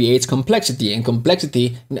counterpoint creates complexity, and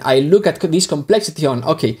complexity, I look at this complexity on,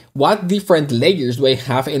 okay, what different layers do I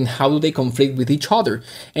have and how do they conflict with each other?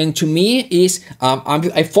 And to me is,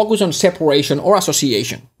 I focus on separation or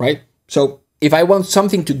association, right? So if I want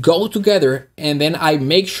something to go together, and then I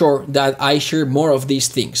make sure that I share more of these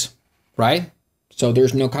things, right? So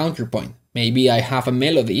there's no counterpoint. Maybe I have a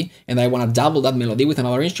melody and I want to double that melody with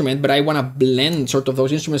another instrument, but I want to blend sort of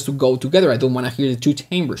those instruments to go together. I don't want to hear the two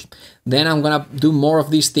timbres. Then I'm going to do more of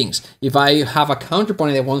these things. If I have a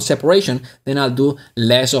counterpoint and I want separation, then I'll do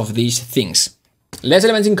less of these things. Less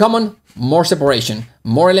elements in common, more separation.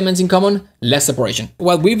 More elements in common, less separation.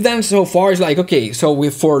 What we've done so far is like, okay, so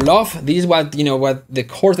for love, this is what the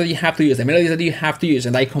chords that you have to use, the melodies that you have to use,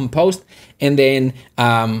 and I composed, and then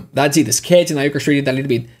that's it, the sketch, and I orchestrated a little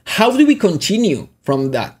bit. How do we continue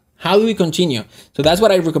from that? How do we continue? So that's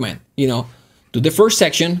what I recommend. Do the first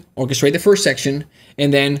section, orchestrate the first section,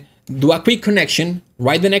 and then do a quick connection,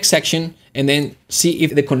 write the next section, and then see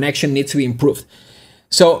if the connection needs to be improved.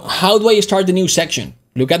 So how do I start the new section?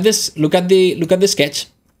 Look at this, look at the sketch,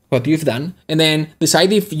 what you've done, and then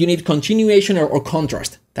decide if you need continuation or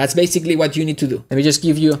contrast. That's basically what you need to do. Let me just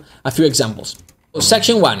give you a few examples. So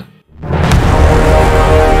section 1.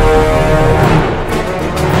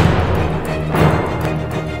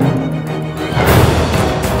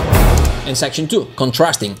 And section 2,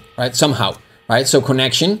 contrasting, right? Somehow, right? So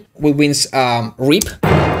connection woodwinds rip.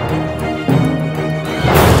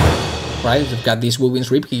 Right, we've got this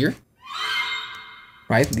woodwinds rip here,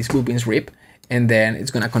 right? This woodwinds rip, and then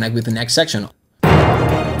it's gonna connect with the next section. All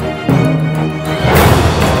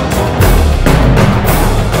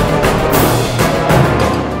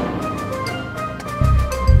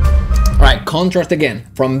right, contrast again,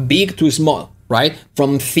 from big to small, right?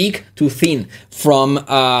 From thick to thin, from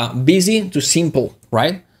busy to simple,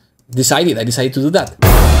 right? I decided to do that.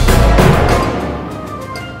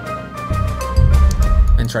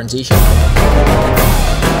 And transition.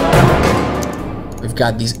 We've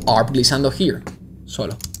got this arp glissando here,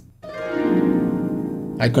 solo.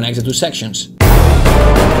 I connect the two sections.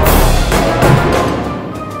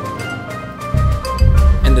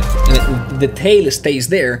 And the tail stays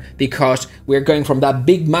there because we're going from that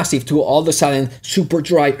big massive to all of a sudden super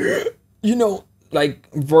dry, like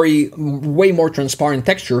way more transparent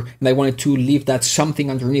texture, and I wanted to leave that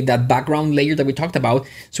something underneath, that background layer that we talked about,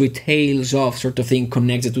 so it tails off sort of thing,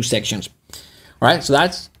 connects the two sections. All right, so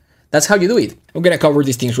that's how you do it. I'm gonna cover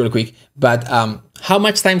these things real quick, but how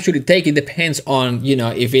much time should it take? It depends on,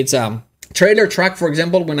 if it's a trailer track, for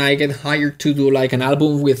example, when I get hired to do like an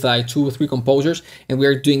album with 2 or 3 composers, and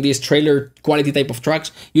we're doing this trailer quality type of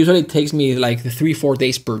tracks, usually it takes me like 3-4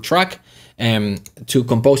 days per track. To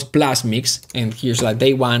compose plus mix, and here's like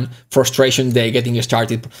day 1, frustration day, getting you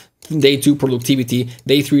started, day 2, productivity,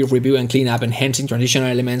 day 3, review and clean up, enhancing transitional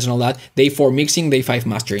elements and all that, day 4, mixing, day 5,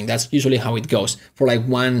 mastering. That's usually how it goes for like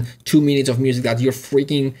 1-2 minutes of music that you're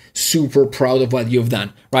freaking super proud of what you've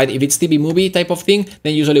done, right? If it's TV movie type of thing,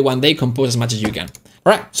 then usually 1 day, compose as much as you can.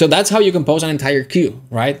 All right, so that's how you compose an entire cue,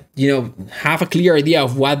 right? Have a clear idea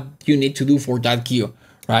of what you need to do for that cue,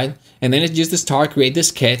 right? And then it's just the start, create the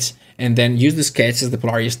sketch, and then use the sketch as the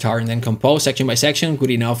polarity start, and then compose section by section, good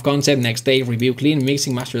enough concept, next day, review, clean,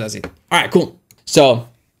 mixing, master, that's it. All right, cool. So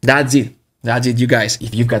that's it. That's it, you guys.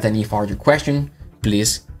 If you've got any further question,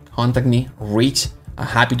 please contact me, reach. I'm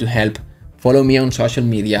happy to help. Follow me on social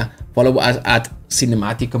media. Follow us at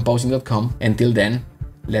cinematicComposing.com. Until then,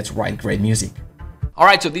 let's write great music. All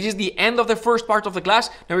right, so this is the end of the first part of the class.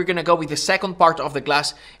 Now we're gonna go with the second part of the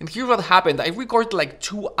class. And here's what happened. I recorded like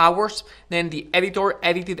 2 hours, then the editor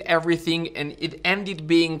edited everything and it ended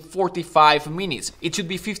being 45 minutes. It should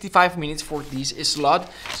be 55 minutes for this slot.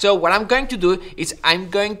 So what I'm going to do is I'm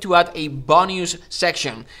going to add a bonus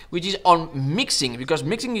section, which is on mixing, because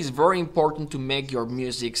mixing is very important to make your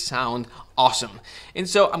music sound awesome. And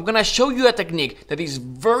so I'm gonna show you a technique that is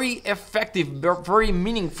very effective, very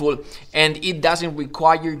meaningful, and it doesn't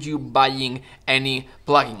require you buying any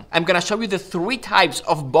plugin. I'm gonna show you the 3 types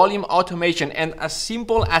of volume automation, and as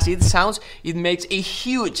simple as it sounds, it makes a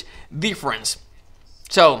huge difference.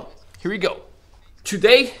 So here we go.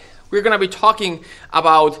 Today we're gonna be talking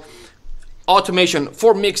about automation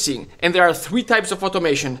for mixing, and there are 3 types of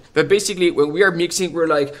automation. But basically, when we are mixing, we're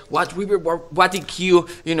like, what reverb, what EQ,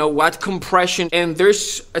 you know, what compression. And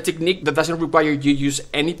there's a technique that doesn't require you use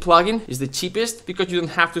any plugin. It's the cheapest because you don't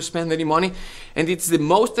have to spend any money, and it's the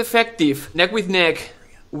most effective neck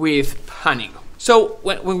with panning. So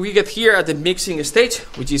when we get here at the mixing stage,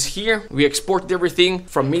 which is here, we export everything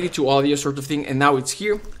from MIDI to audio sort of thing, and now it's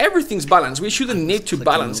here. Everything's balanced. We shouldn't need to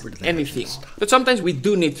balance anything. But sometimes we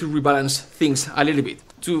do need to rebalance things a little bit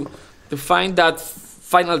to find that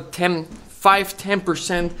final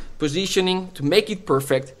 5-10% positioning to make it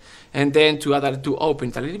perfect, and then to add that, to open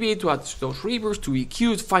it a little bit, to add those reverbs, to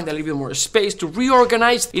EQ, to find a little bit more space, to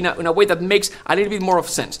reorganize in a way that makes a little bit more of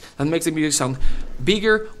sense, that makes the music sound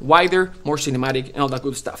bigger, wider, more cinematic, and all that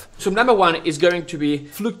good stuff. So number 1 is going to be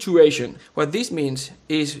fluctuation. What this means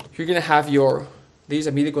is you're gonna have this is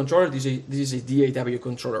a MIDI controller, this is a DAW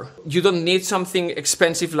controller. You don't need something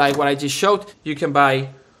expensive like what I just showed. You can buy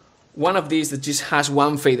one of these that just has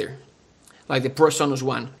 1 fader, like the ProSonus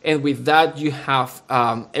one. And with that, you have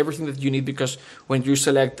everything that you need, because when you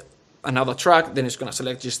select another track, then it's gonna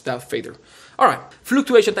select just that fader. All right,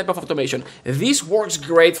 fluctuation type of automation. This works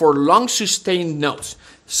great for long sustained notes,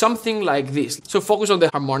 something like this. So focus on the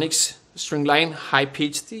harmonics, string line, high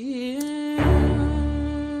pitched.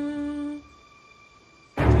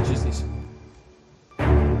 Just this.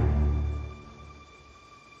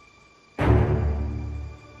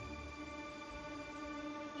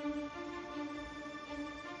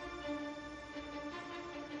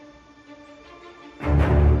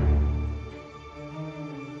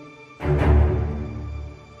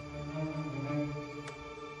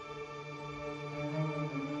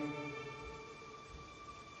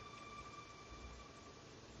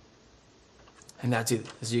 And that's it.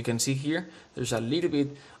 As you can see here, there's a little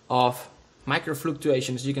bit of micro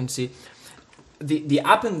fluctuations. You can see the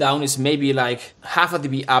up and down is maybe like half a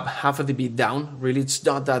dB up, half a dB down. Really, it's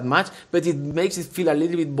not that much, but it makes it feel a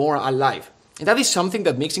little bit more alive. And that is something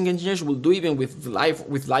that mixing engineers will do even with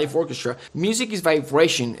live orchestra. Music is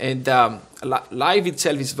vibration, and live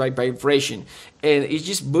itself is vibration, and it's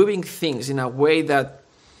just moving things in a way that,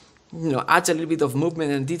 you know, adds a little bit of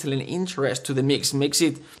movement and detail and interest to the mix, makes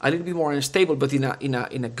it a little bit more unstable, but in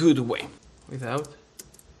a good way.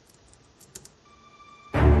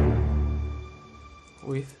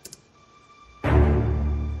 With.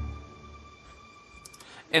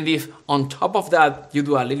 And if on top of that you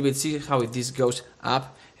do a little bit, see how this goes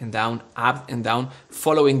up and down,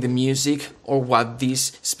 following the music or what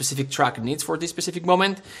this specific track needs for this specific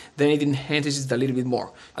moment, then it enhances it a little bit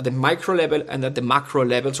more. At the micro level and at the macro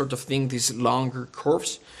level sort of thing, these longer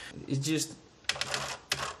curves, it's just...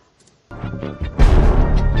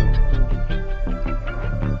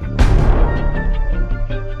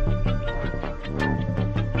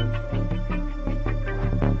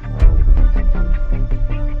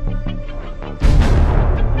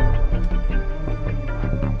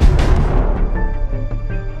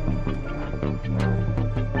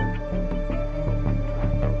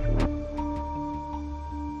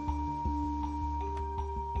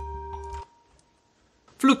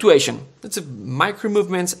 Fluctuation, that's a micro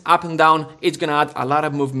movements up and down. It's gonna add a lot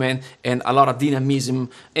of movement and a lot of dynamism,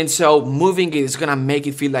 and so moving it is gonna make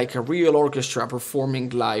it feel like a real orchestra performing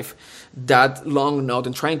live that long note,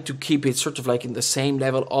 and trying to keep it sort of like in the same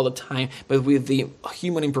level all the time, but with the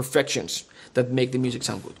human imperfections that make the music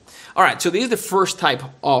sound good. All right, so this is the first type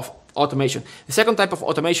of automation. The second type of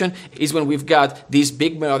automation is when we've got this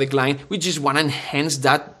big melodic line. We just want to enhance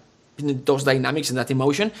that, those dynamics and that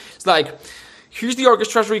emotion. It's like, here's the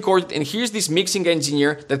orchestra recorded, and here's this mixing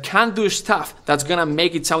engineer that can do stuff that's gonna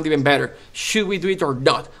make it sound even better. Should we do it or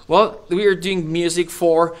not? Well, we are doing music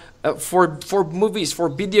for movies, for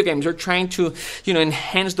video games. We're trying to,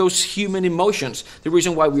 enhance those human emotions. The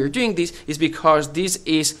reason why we are doing this is because this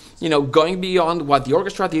is, going beyond what the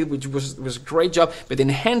orchestra did, which was a great job, but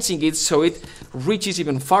enhancing it so it reaches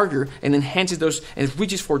even farther and enhances those and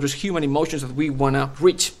reaches for those human emotions that we wanna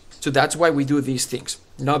reach. So that's why we do these things,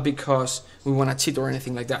 not because we want to cheat or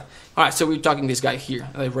anything like that. All right, so we're talking this guy here.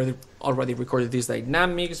 I already recorded these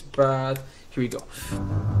dynamics, but here we go.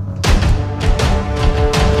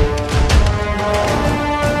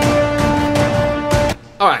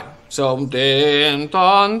 All right, so dun,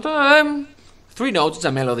 dun, dun. 3 notes, it's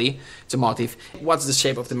a melody, it's a motif. What's the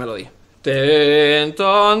shape of the melody? Dun,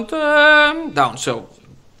 dun, dun, down, so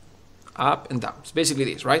up and down. It's basically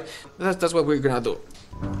this, right? That's what we're gonna do.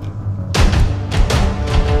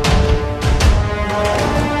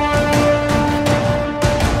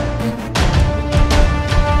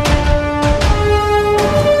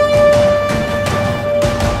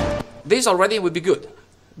 This already would be good.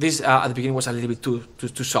 This at the beginning was a little bit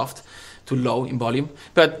too soft, too low in volume,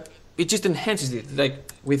 but it just enhances it.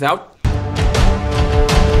 Like without,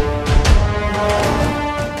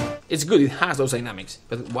 it's good. It has those dynamics.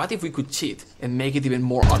 But what if we could cheat and make it even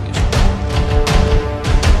more obvious?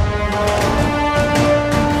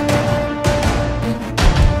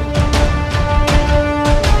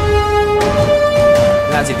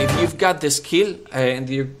 That's it. If you've got the skill and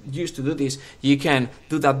you're used to do this, you can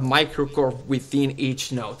do that microchord within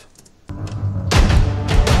each note.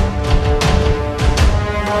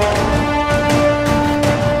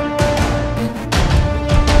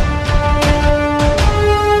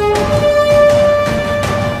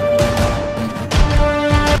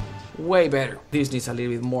 Way better. This needs a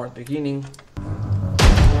little bit more at the beginning.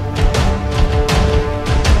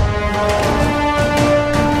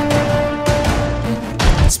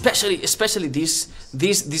 Especially this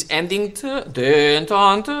ending, dun,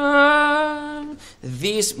 dun, dun,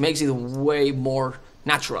 this makes it way more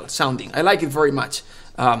natural sounding. I like it very much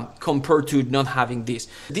compared to not having this.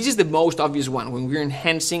 This is the most obvious one when we're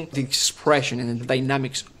enhancing the expression and the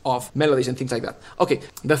dynamics of melodies and things like that. Okay,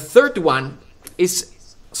 the third one is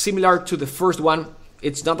similar to the first one.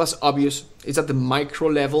 It's not as obvious. It's at the micro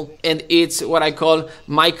level, and it's what I call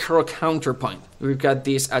micro counterpoint. We've got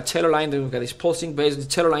this cello line, then we've got this pulsing bass, the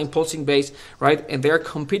cello line, pulsing bass, right? And they're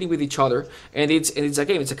competing with each other, and it's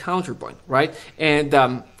a counterpoint, right? And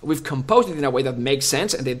we've composed it in a way that makes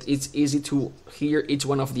sense, and that it's easy to hear each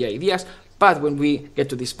one of the ideas. But when we get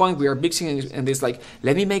to this point, we are mixing, and it's like,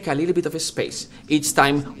 let me make a little bit of a space. Each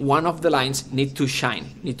time, one of the lines need to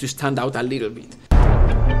shine, need to stand out a little bit.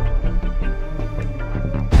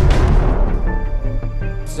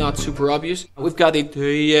 It's not super obvious. We've got it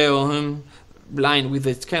line with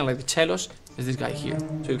it's kind of like the cellos. There's this guy here.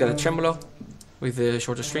 So we've got a tremolo with the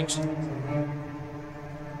shorter strings.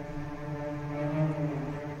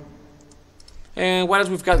 And what else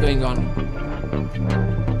we've got going on?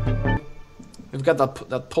 We've got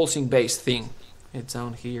that pulsing bass thing. It's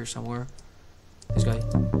down here somewhere. This guy.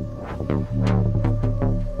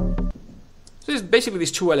 So it's basically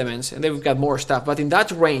these 2 elements, and then we've got more stuff. But in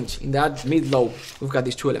that range, in that mid-low, we've got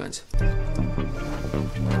these 2 elements.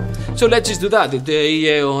 So let's just do that.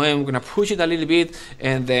 I'm gonna push it a little bit,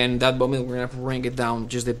 and then that moment we're gonna bring it down,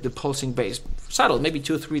 just the pulsing bass. Subtle, maybe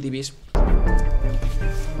 2-3 dBs.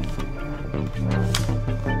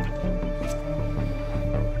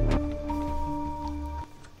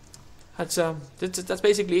 That's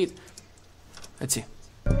basically it. Let's see.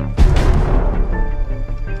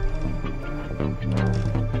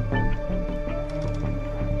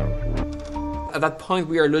 At that point,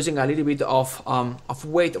 we are losing a little bit of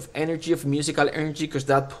weight, of energy, of musical energy, because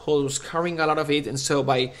that pole was carrying a lot of it, and so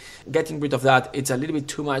by getting rid of that, it's a little bit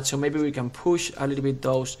too much. So maybe we can push a little bit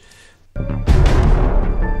those.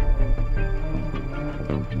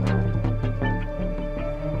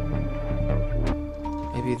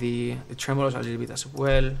 Maybe the tremolos a little bit as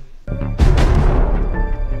well.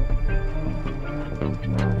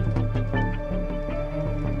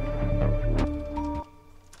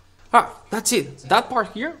 That's it. That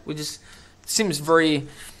part here, which is seems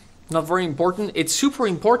not very important. It's super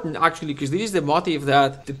important actually, because this is the motif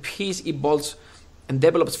that the piece evolves and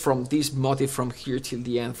develops from this motif from here till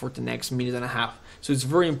the end for the next minute and a half. So it's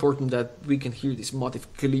very important that we can hear this motif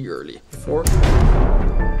clearly. Before.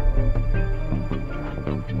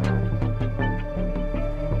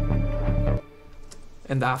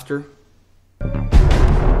 And after.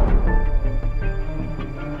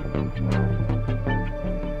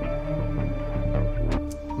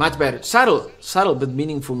 Much better. Subtle but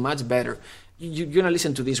meaningful, much better. You're gonna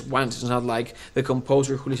listen to this once. It's not like the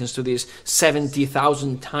composer who listens to this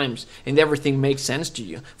 70,000 times and everything makes sense to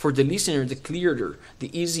you. For the listener, the clearer, the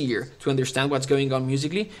easier to understand what's going on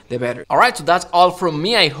musically, the better. Alright, so that's all from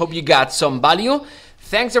me. I hope you got some value.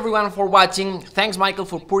 Thanks everyone for watching. Thanks Michael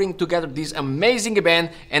for putting together this amazing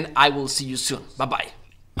event, and I will see you soon. Bye-bye.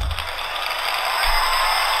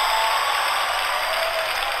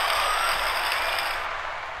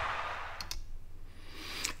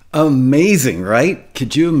 Amazing, right?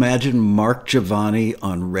 Could you imagine Marc Jovani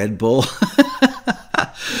on Red Bull?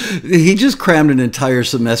 He just crammed an entire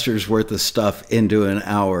semester's worth of stuff into an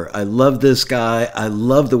hour. I love this guy. I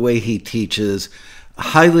love the way he teaches.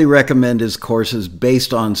 Highly recommend his courses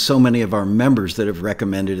based on so many of our members that have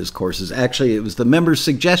recommended his courses. Actually, it was the member's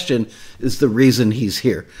suggestion is the reason he's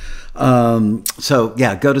here. So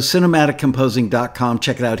yeah, go to cinematicomposing.com,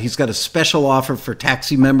 check it out. He's got a special offer for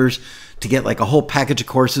Taxi members to get like a whole package of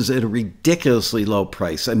courses at a ridiculously low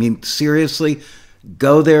price. I mean, seriously,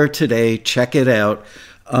 go there today, check it out.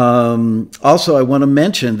 Also, I want to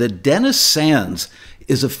mention that Dennis Sands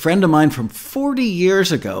is a friend of mine from 40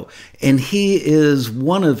 years ago, and he is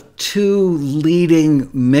one of 2 leading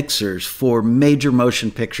mixers for major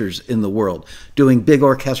motion pictures in the world, doing big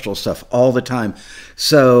orchestral stuff all the time.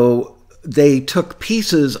 So they took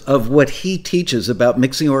pieces of what he teaches about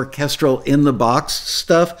mixing orchestral in the box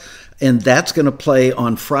stuff, and that's going to play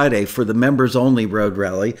on Friday for the members only road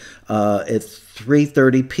rally at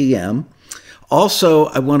 3:30 p.m. Also,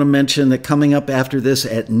 I want to mention that coming up after this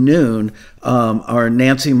at noon are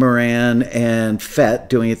Nancy Moran and Fett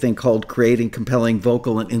doing a thing called Creating Compelling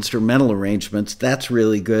Vocal and Instrumental Arrangements. That's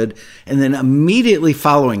really good. And then immediately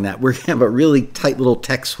following that, we're going to have a really tight little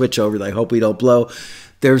tech switchover that I hope we don't blow.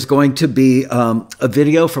 There's going to be a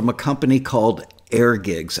video from a company called Air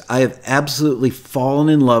Gigs. I have absolutely fallen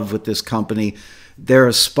in love with this company. They're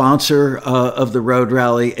a sponsor of the Road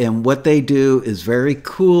Rally, and what they do is very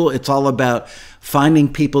cool. It's all about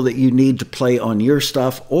finding people that you need to play on your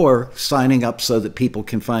stuff or signing up so that people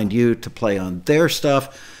can find you to play on their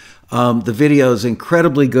stuff. The video is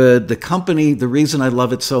incredibly good. The company, the reason I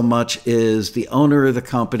love it so much is the owner of the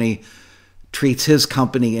company treats his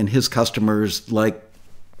company and his customers like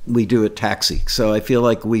we do at Taxi. So I feel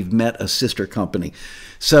like we've met a sister company.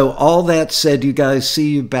 So all that said, you guys, see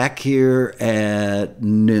you back here at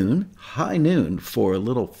noon, high noon, for a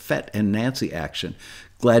little Fett and Nancy action.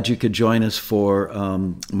 Glad you could join us for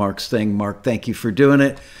Marc's thing. Marc, thank you for doing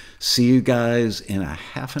it. See you guys in a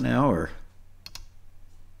half an hour.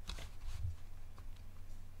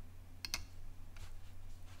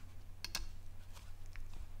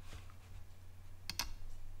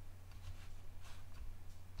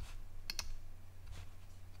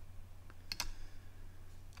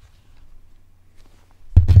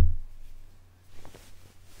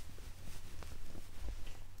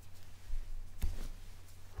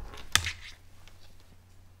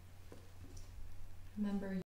 Remember